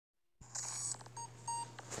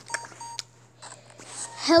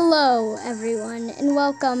Hello everyone and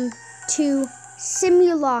welcome to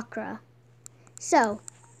Simulacra. So,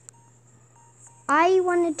 I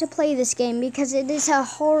wanted to play this game because it is a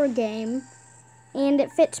horror game and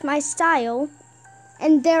it fits my style.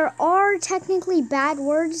 And there are technically bad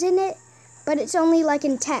words in it, but it's only like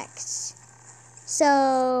in text.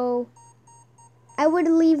 So, I would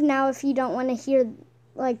leave now if you don't want to hear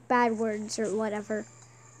like bad words or whatever.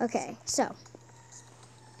 Okay, so.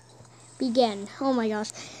 Begin. Oh my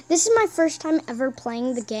gosh. This is my first time ever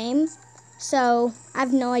playing the game, so I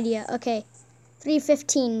have no idea. Okay.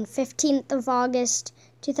 3:15, 15th of August,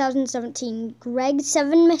 2017. Greg,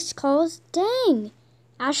 7 missed calls. Dang.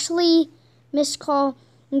 Ashley, missed call.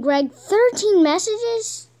 And Greg, 13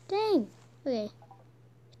 messages. Dang. Okay.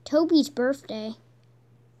 Toby's birthday.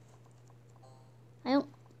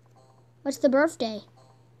 What's the birthday?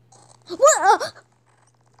 What?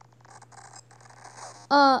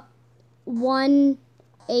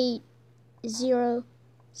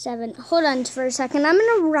 1807. Hold on for a second. I'm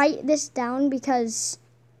gonna write this down because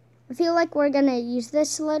I feel like we're gonna use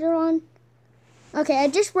this later on. Okay, I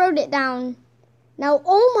just wrote it down. Now,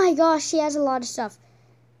 oh my gosh, she has a lot of stuff.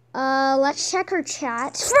 Let's check her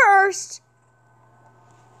chat first.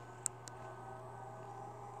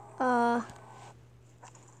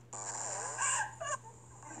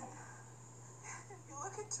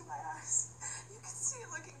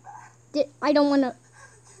 I don't want to. I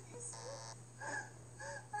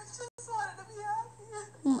just wanted to be happy.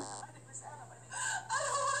 Oh my. I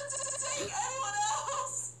don't want to take anyone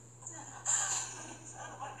else.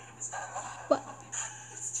 My name is Anna. What?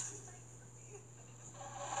 It's too late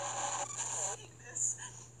for me. This.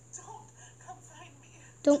 Don't come find me.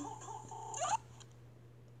 Don't.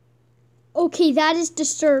 Okay, that is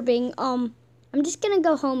disturbing. I'm just gonna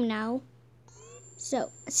go home now. So,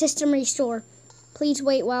 system restore. Please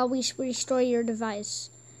wait while we restore your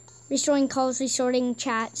device. Restoring calls, restoring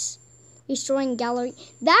chats, restoring gallery.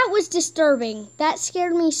 That was disturbing. That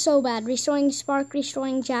scared me so bad. Restoring Spark,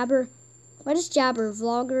 restoring Jabber. What is Jabber?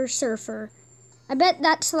 Vlogger, surfer. I bet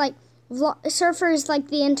that's like, surfer is like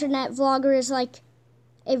the internet, vlogger is like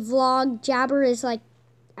a vlog, Jabber is like,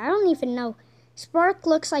 I don't even know. Spark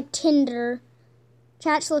looks like Tinder.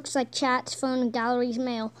 Chats looks like chats, phone, galleries,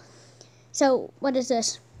 mail. So, what is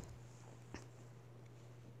this?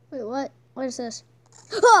 Wait, what? What is this?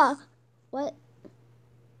 Ah! What?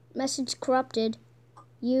 Message corrupted.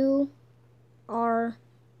 You are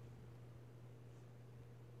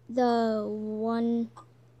the one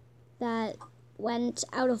that went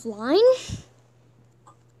out of line?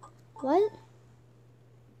 What?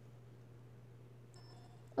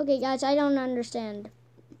 Okay, guys, I don't understand.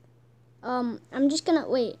 I'm just gonna,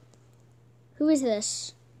 wait. Who is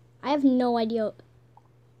this? I have no idea.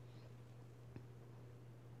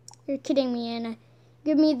 You're kidding me, Anna.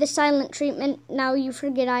 Give me the silent treatment. Now you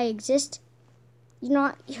forget I exist. You're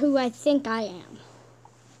not who I think I am.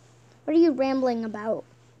 What are you rambling about?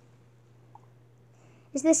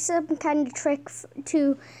 Is this some kind of trick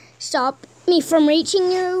to stop me from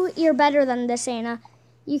reaching you? You're better than this, Anna.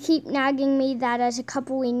 You keep nagging me that as a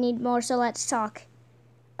couple we need more, so let's talk.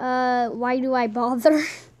 Why do I bother?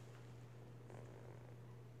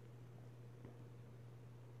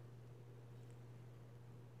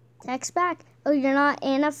 Text back. Oh, you're not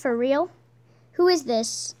Anna for real? Who is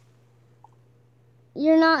this?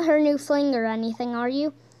 You're not her new fling or anything, are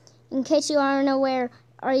you? In case you aren't aware,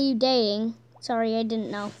 are you dating? Sorry, I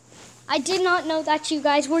didn't know. I did not know that you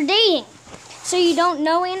guys were dating. So you don't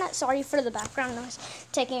know Anna? Sorry for the background noise.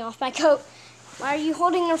 Taking off my coat. Why are you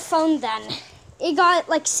holding your phone then? It got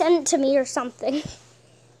like sent to me or something.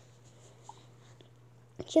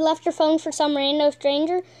 She left her phone for some random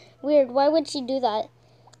stranger? Weird, why would she do that?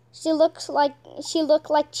 She looked like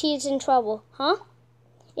she's in trouble, huh?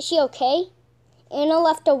 Is she okay? Anna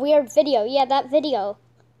left a weird video. Yeah, that video.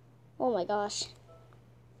 Oh my gosh.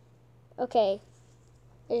 Okay.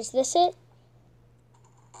 Is this it?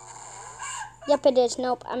 Yep, it is.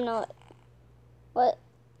 Nope, I'm not. What?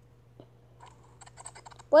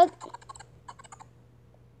 What?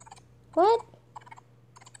 What?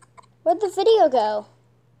 Where'd the video go?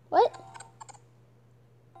 What?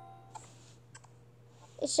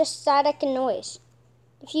 It's just static and noise.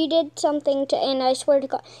 If you did something to Anna, I swear to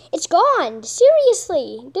God, it's gone.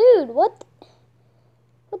 Seriously, dude, what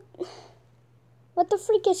the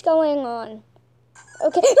freak is going on?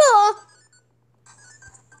 Okay. Ah!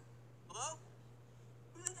 Hello?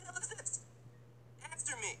 Who the hell is this?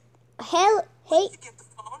 Answer me. Hell, hey. Did you get the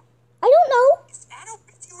phone? I don't know. Is Anna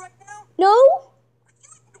with you right now? No. Are you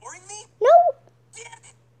ignoring me? No. Damn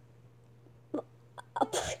it.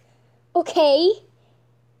 Okay.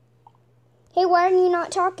 Hey, why are you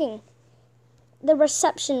not talking? The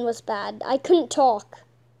reception was bad. I couldn't talk.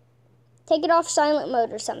 Take it off silent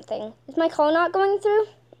mode or something. Is my call not going through?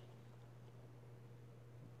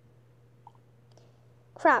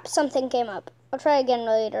 Crap, something came up. I'll try again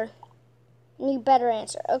later. And you better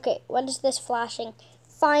answer. Okay, what is this flashing?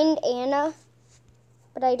 Find Anna.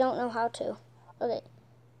 But I don't know how to. Okay.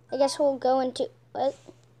 I guess we'll go into... What?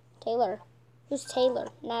 Taylor. Who's Taylor?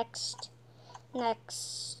 Next.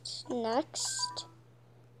 Next. Next.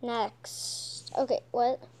 Next. Okay,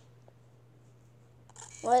 what?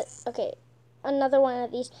 What? Okay. Another one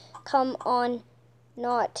of these. Come on.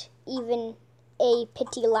 Not even a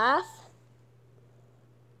pity laugh.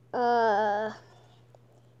 You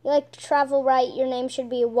like to travel, right? Your name should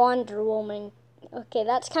be Wonder Woman. Okay,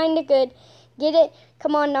 that's kind of good. Get it?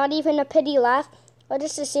 Come on, not even a pity laugh. I'll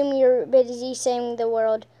just assume you're busy saving the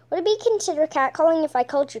world. Would it be considered catcalling if I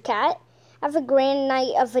called you Cat? I have a grand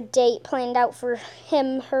night of a date planned out for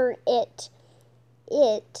him, her, it.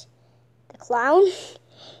 It? The clown?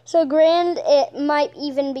 So grand it might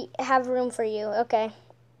even have room for you. Okay.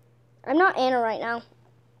 I'm not Anna right now.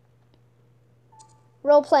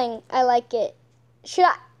 Role-playing. I like it. Should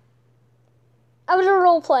I? I'm gonna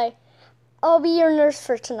role-play. I'll be your nurse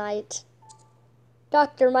for tonight.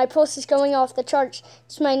 Doctor, my pulse is going off the charts.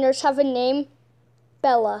 Does my nurse have a name?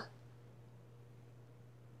 Bella.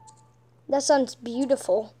 That sounds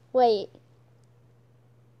beautiful. Wait.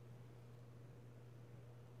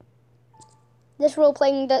 This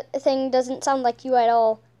role-playing thing doesn't sound like you at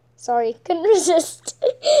all. Sorry, couldn't resist.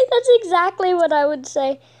 That's exactly what I would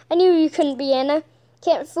say. I knew you couldn't be Anna.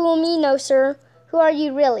 Can't fool me, no sir. Who are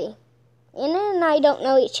you really? Anna and I don't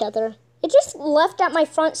know each other. It just left at my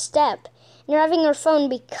front step. And you're having her phone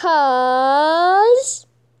because...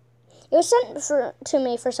 It was sent to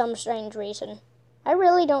me for some strange reason. I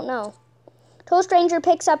really don't know. Total stranger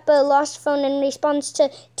picks up a lost phone and responds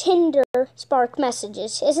to Tinder spark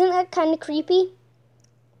messages. Isn't that kind of creepy?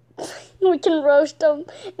 We can roast them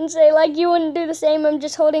and say, like, you wouldn't do the same. I'm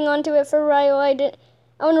just holding on to it for a while. I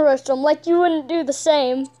want to roast them. Like, you wouldn't do the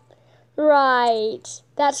same. Right.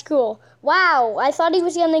 That's cool. Wow, I thought he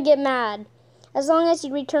was going to get mad. As long as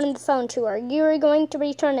you return the phone to her. You're going to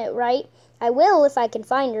return it, right? I will if I can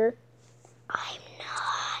find her. I'm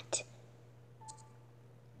not.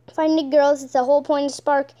 Finding girls is the whole point of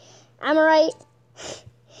Spark. Am I right?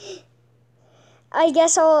 I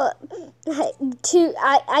guess I'll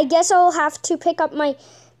have to pick up my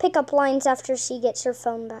pickup lines after she gets her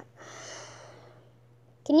phone back.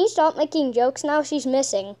 Can you stop making jokes now? She's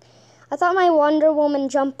missing. I thought my Wonder Woman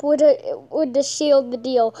jump would shield the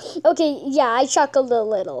deal. Okay, yeah, I chuckled a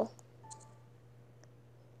little.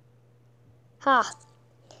 Ha.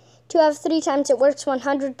 2 out of 3 times it works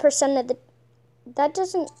 100% of the... That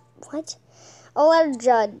doesn't... What? I'll let her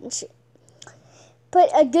judge. Put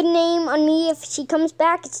a good name on me if she comes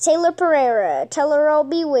back. It's Taylor Pereira. Tell her I'll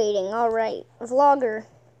be waiting. All right. Vlogger.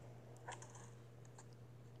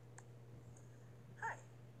 Hi.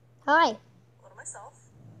 Hi. Hello to myself.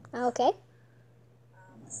 Okay.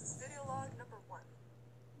 This is video log number 1.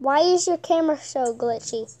 Why is your camera so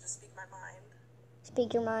glitchy? So just speak my mind.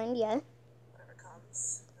 Speak your mind, yeah. Whatever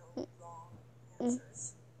comes. No wrong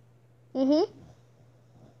answers. Mm-hmm.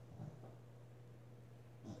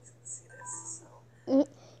 See this, so...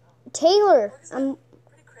 Taylor. Work's been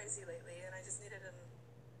pretty crazy lately, and I just needed an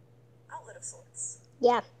outlet of sorts.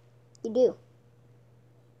 Yeah, you do.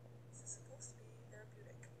 This is supposed to be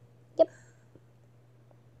therapeutic. Yep.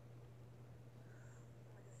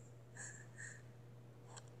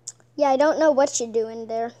 Yeah, I don't know what you're doing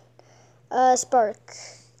there. Spark.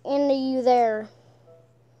 And are you there?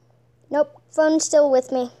 Nope, phone's still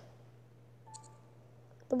with me.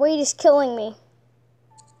 The weight is killing me.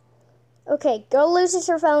 Okay, girl loses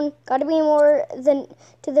her phone. Gotta be more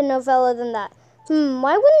to the novella than that.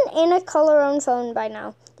 Why wouldn't Anna call her own phone by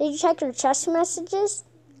now? Did you check her text messages?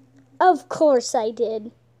 Of course I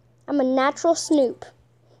did. I'm a natural snoop.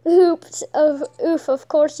 Oops, of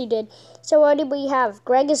course you did. So what did we have?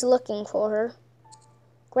 Greg is looking for her.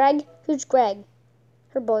 Greg? Who's Greg?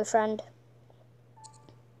 Her boyfriend.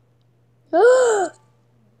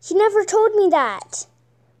 She never told me that.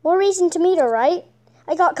 More reason to meet her, right?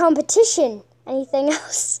 I got competition. Anything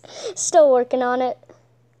else? Still working on it.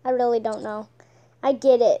 I really don't know. I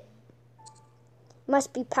get it.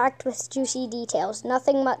 Must be packed with juicy details.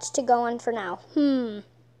 Nothing much to go on for now.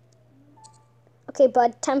 Okay,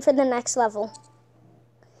 bud. Time for the next level.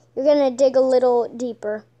 You're gonna dig a little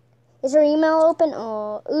deeper. Is her email open?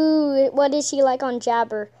 Oh, ooh, what is she like on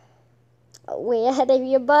Jabber? Oh, way ahead of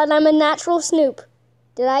you, bud. I'm a natural snoop.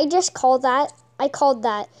 Did I just call that? I called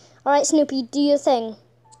that. All right, Snoopy, do your thing.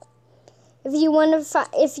 If you want to,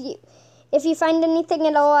 if you find anything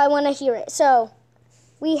at all, I want to hear it. So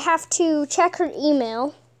we have to check her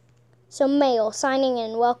email. So mail, signing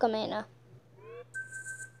in. Welcome, Anna.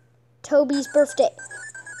 Toby's birthday.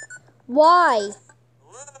 Why?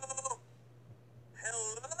 Hello?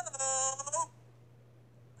 Hello?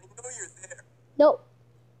 I know you're there. No,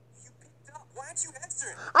 You picked up. Why aren't you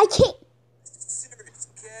answering? I can't. This is serious,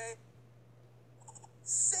 okay?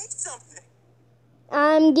 Say something.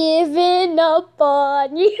 I'm giving up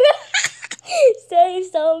on you. Say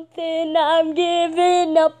something. I'm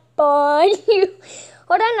giving up on you.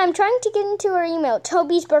 Hold on, I'm trying to get into her email.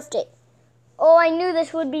 Toby's birthday. Oh, I knew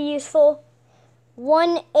this would be useful.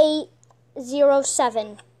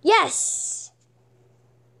 1807. Yes!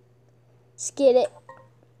 Let's get it.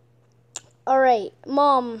 Alright,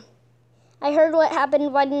 Mom. I heard what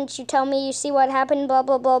happened. Why didn't you tell me? You see what happened? Blah,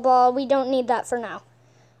 blah, blah, blah. We don't need that for now.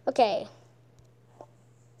 Okay.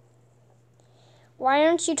 Why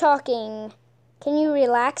aren't you talking? Can you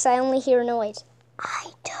relax? I only hear noise.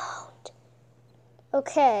 I don't.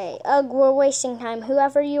 Okay. Ugh, we're wasting time.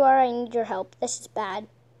 Whoever you are, I need your help. This is bad.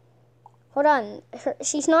 Hold on.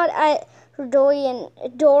 She's not at her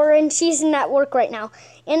door and she's in at work right now.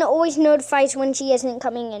 Anna always notifies when she isn't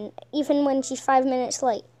coming in, even when she's 5 minutes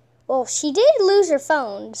late. Well, she did lose her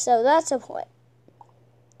phone, so that's a point.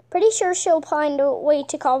 Pretty sure she'll find a way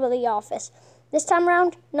to call the office. This time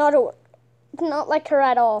around, not like her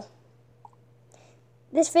at all.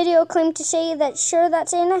 This video claimed to say that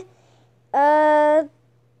that's Anna.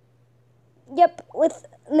 Yep, with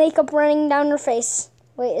makeup running down her face.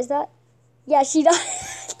 Wait, is that? Yeah, she does.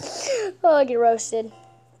 Oh, I get roasted.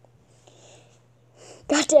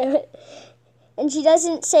 God damn it. And she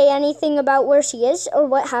doesn't say anything about where she is or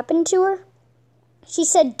what happened to her. She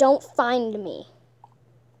said, "Don't find me."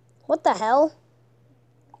 What the hell?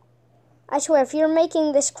 I swear, if you're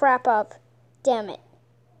making this crap up, damn it.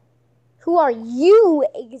 Who are you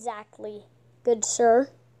exactly, good sir?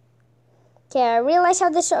 Okay, I realize how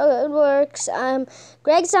this works.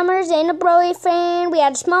 Greg Summers and a boyfriend. We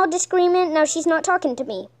had a small disagreement. Now she's not talking to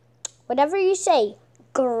me. Whatever you say,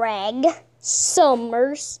 Greg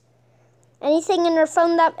Summers. Anything in her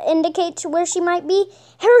phone that indicates where she might be?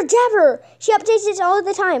 Her Jabber! She updates it all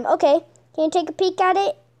the time. Okay, can you take a peek at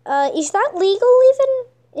it? Is that legal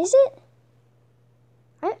even? Is it?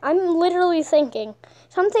 I'm literally thinking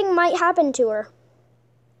something might happen to her.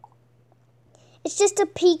 It's just a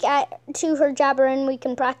peek to her Jabber, and we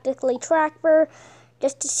can practically track her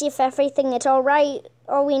just to see if everything is all right.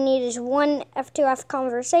 All we need is one F2F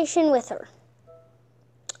conversation with her.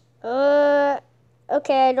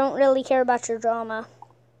 Okay, I don't really care about your drama.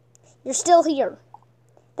 You're still here.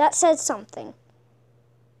 That says something.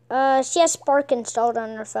 She has Spark installed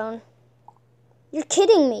on her phone. You're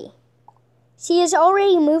kidding me. She is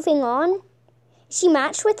already moving on? Is she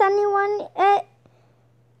matched with anyone?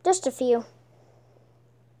 Just a few.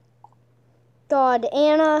 God,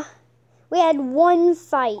 Anna. We had one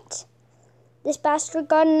fight. This bastard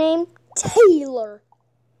got a name? Taylor.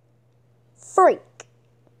 Freak.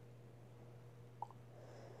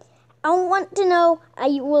 I don't want to know. I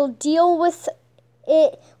will deal with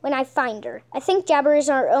it when I find her. I think Jabber is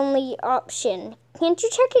our only option. Can't you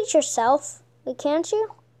check it yourself? Wait, can't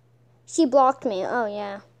you? She blocked me. Oh,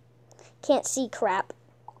 yeah. Can't see crap.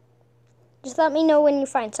 Just let me know when you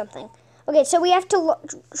find something. Okay, so we have to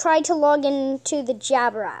try to log into the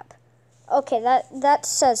Jabber app. Okay, that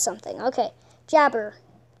says something. Okay, Jabber.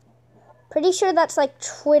 Pretty sure that's like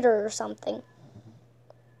Twitter or something.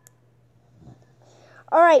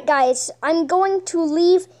 Alright, guys, I'm going to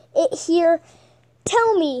leave it here.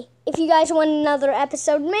 Tell me if you guys want another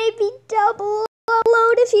episode. Maybe double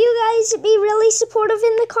upload if you guys be really supportive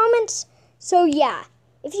in the comments. So, yeah,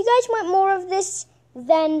 if you guys want more of this,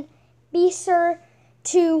 then be sure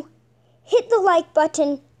to hit the like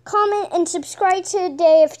button, comment, and subscribe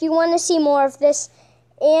today if you want to see more of this.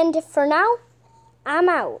 And for now, I'm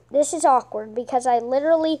out. This is awkward because I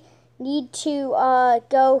literally need to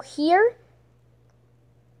go here.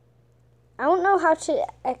 I don't know how to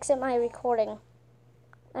exit my recording.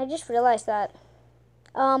 I just realized that.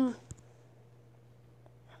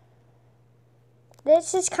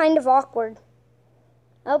 This is kind of awkward.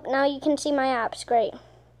 Oh, now you can see my apps. Great.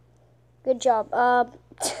 Good job.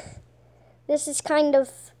 This is kind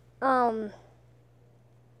of,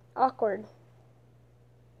 awkward.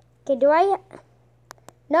 Okay, do I?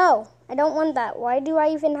 No, I don't want that. Why do I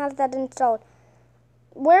even have that installed?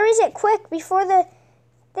 Where is it? Quick, before the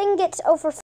thing gets over.